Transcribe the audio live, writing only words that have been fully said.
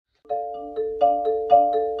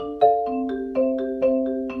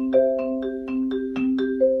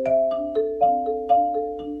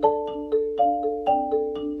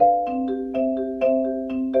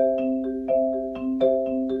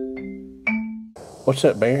What's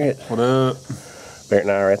up, Barrett? What up? Barrett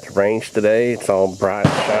and I are at the range today. It's all bright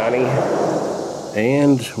and shiny.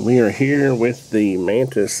 And we are here with the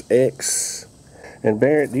MantisX. And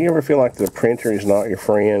Barrett, do you ever feel like the printer is not your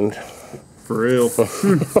friend? For real.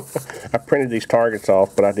 I printed these targets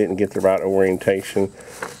off, but I didn't get the right orientation.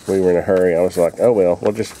 We were in a hurry. I was like, oh well,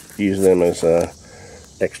 we'll just use them as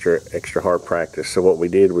extra hard practice. So what we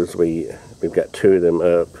did was we've got 2 of them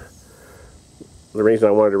up. The reason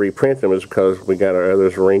I wanted to reprint them is because we got our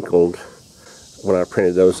others wrinkled when I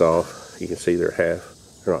printed those off. You can see they're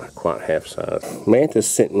not quite half size. Mantis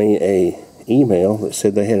sent me a email that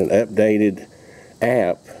said they had an updated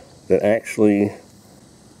app that actually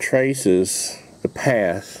traces the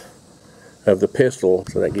path of the pistol,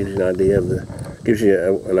 so that gives you an idea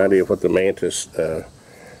of what the Mantis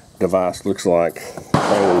device looks like.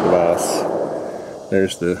 Training device.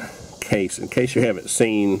 There's the case. In case you haven't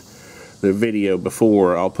seen the video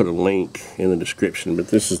before, I'll put a link in the description. But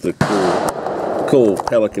this is the cool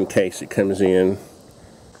Pelican case it comes in.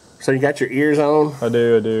 So you got your ears on? I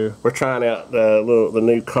do. We're trying out the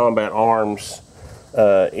new Combat Arms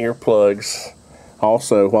earplugs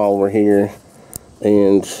also while we're here.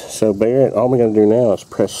 And so Barrett, all we gotta do now is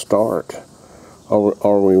press start.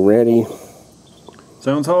 Are we ready?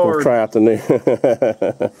 Sounds hard. We'll try out the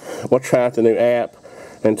new app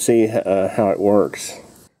and see how it works.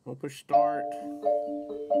 We'll push start. Now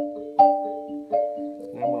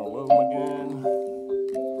I'm gonna load my gun.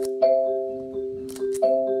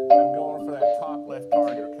 I'm going for that top left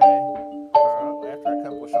target, okay? So after a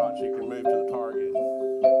couple of shots, you can move to the target.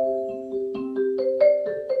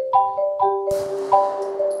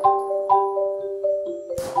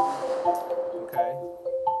 Okay.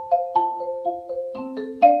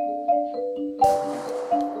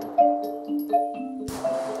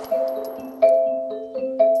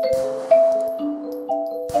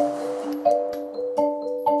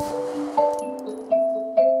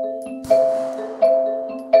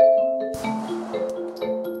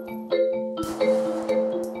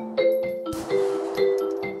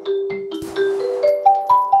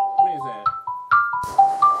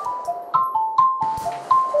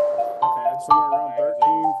 Somewhere around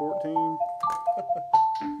 13, 14.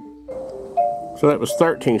 So that was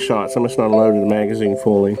 13 shots. I must not have loaded the magazine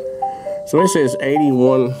fully. So this is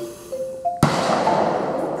 81%,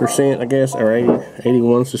 I guess, or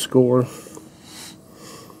 81's the score.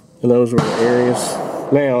 And those were the areas.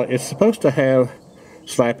 Now, it's supposed to have,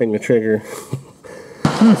 slapping the trigger,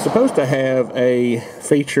 it's supposed to have a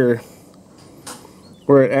feature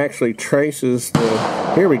where it actually traces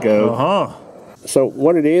the, here we go. So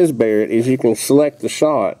what it is, Barrett, is you can select the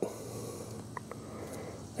shot.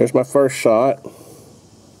 There's my first shot.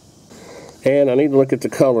 And I need to look at the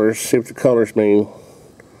colors, see what the colors mean.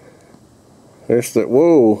 There's the,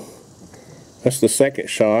 whoa, that's the second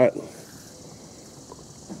shot.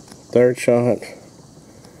 Third shot.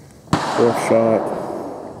 Fourth shot.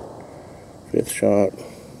 Fifth shot.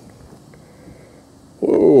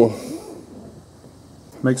 Whoa.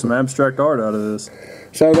 Make some abstract art out of this.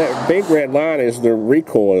 So that big red line is the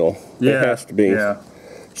recoil. Yeah. It has to be. Yeah.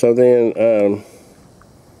 So then,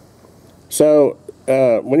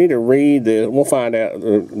 we need to read the. We'll find out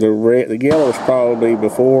the yellow is probably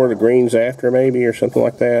before, the green's after, maybe, or something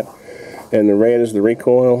like that, and the red is the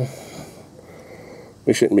recoil.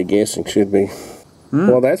 We shouldn't be guessing, should we?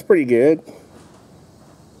 Well, that's pretty good,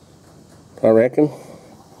 I reckon.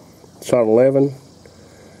 Shot 11.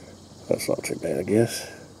 That's not too bad, I guess.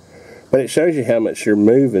 But it shows you how much you're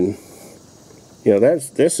moving. You know,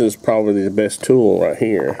 this is probably the best tool right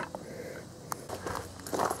here.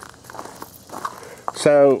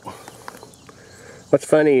 So, what's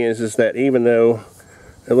funny is that even though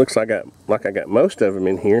it looks like I got most of them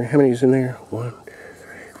in here, how many's in there? 1, 2, 3,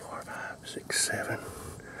 4, 5, 6, 7,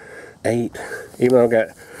 8. Even though I got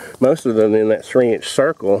most of them in that 3-inch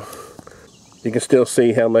circle, you can still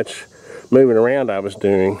see how much moving around I was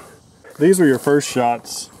doing. These were your first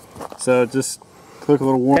shots, so just took a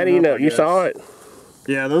little warm up. How do you know? You saw it?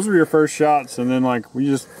 Yeah, those were your first shots, and then like we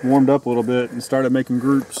just warmed up a little bit and started making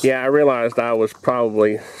groups. Yeah, I realized I was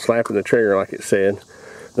probably slapping the trigger like it said.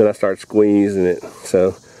 Then I started squeezing it.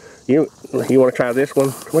 So, you want to try this one?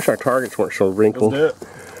 I wish our targets weren't so wrinkled. Let's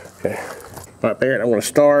do it. Okay. All right, Barrett, I'm going to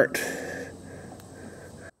start.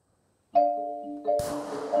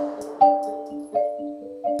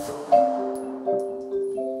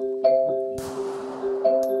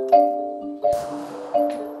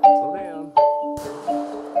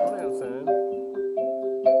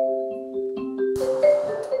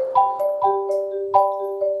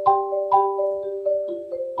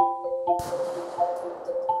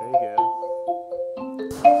 There you go.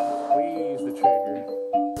 Squeeze the trigger.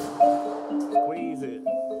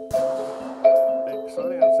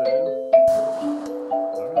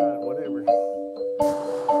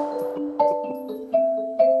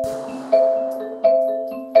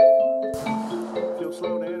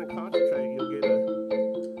 slow down and concentrate, you'll get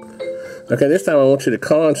a... Okay, this time I want you to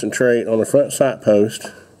concentrate on the front sight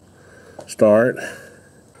post. Start.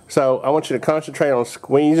 So I want you to concentrate on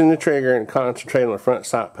squeezing the trigger and concentrate on the front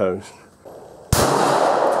sight post.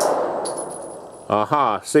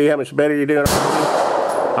 Aha, see how much better you're doing?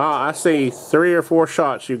 Ah, I see 3 or 4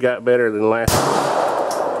 shots you got better than last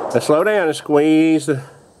time. Now slow down and squeeze.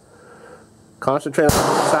 Concentrate on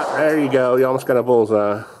the sight. There you go, you almost got a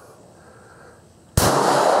bullseye.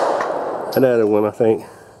 Another one, I think.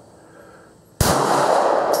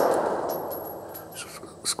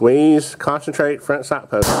 Squeeze, concentrate, front sight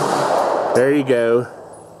post. There you go.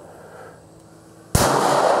 Is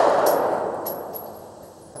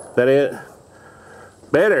that it?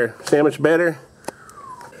 Better. See how much better?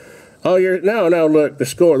 Oh, no, look,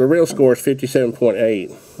 the real score is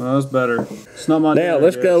 57.8. Oh, that's better. It's not my Now,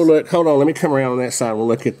 let's go look. Hold on, let me come around on that side. We'll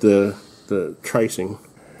look at the tracing.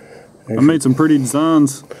 I made some pretty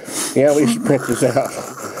designs. Yeah, we should print this out.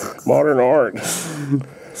 Modern art.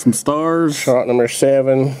 Some stars. Shot number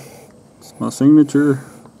 7. It's my signature.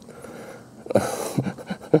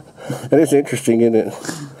 That is interesting, isn't it?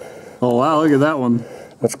 Oh, wow, look at that one.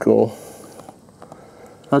 That's cool.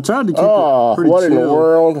 I tried to keep it pretty what chill. In the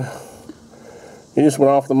world? You just went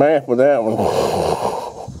off the map with that one.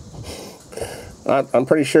 I'm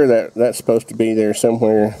pretty sure that's supposed to be there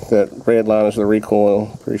somewhere. That red line is the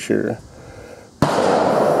recoil. Pretty sure.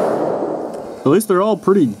 At least they're all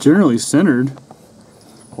pretty generally centered.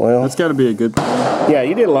 Well, that's got to be a good thing. Yeah,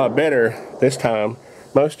 you did a lot better this time.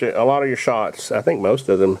 A lot of your shots, I think most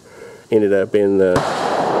of them ended up in the,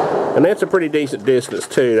 and that's a pretty decent distance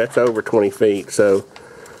too. That's over 20 feet. So,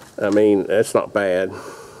 I mean, that's not bad.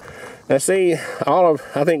 Now see,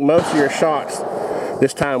 I think most of your shots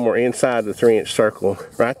this time were inside the 3-inch circle.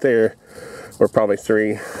 Right there were probably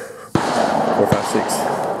 3, 4, 5,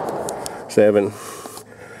 6, 7.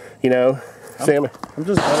 You know, Sam. I'm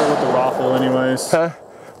just better with the rifle anyways. Huh?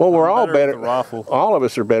 Well, we're all better. With the rifle. All of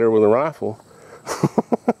us are better with a rifle.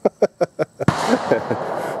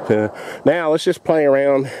 Now let's just play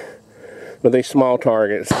around with these small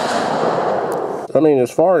targets. I mean,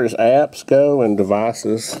 as far as apps go and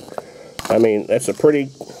devices, I mean, that's a pretty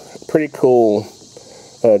cool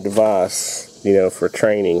device, you know, for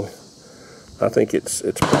training. I think it's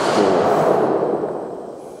pretty cool.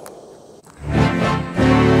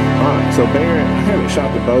 Alright, so Barrett, I haven't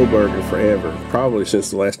shot the bow burger forever, probably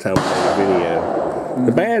since the last time we made a video.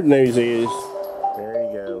 The bad news is, there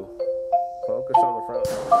you go. Focus on the front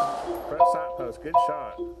sight post. Good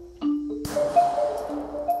shot.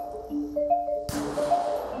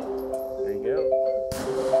 There you go.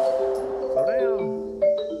 Slow down.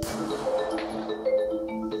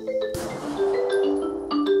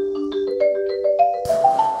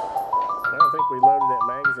 I don't think we loaded that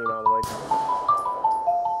magazine all the way.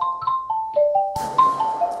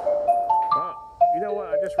 Oh, you know what?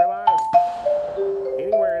 I just realized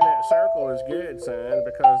anywhere in that circle is good, son,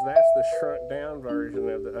 because that's the shrunk down version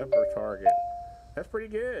of the upper target. That's pretty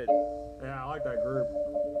good. Yeah, I like that group.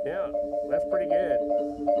 Yeah, that's pretty good.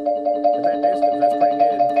 At that distance, that's pretty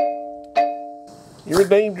good. You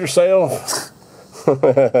redeemed yourself.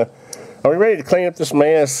 Are we ready to clean up this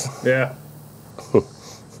mess? Yeah. The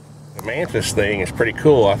Mantis thing is pretty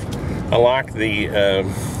cool. I like the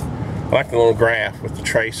little graph with the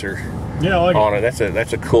tracer. Yeah, I like on it.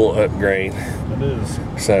 That's a cool upgrade. It is.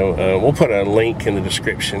 So we'll put a link in the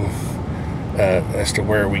description as to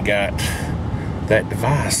where we got that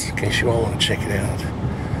device in case you all want to check it out.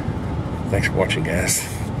 Thanks for watching, guys.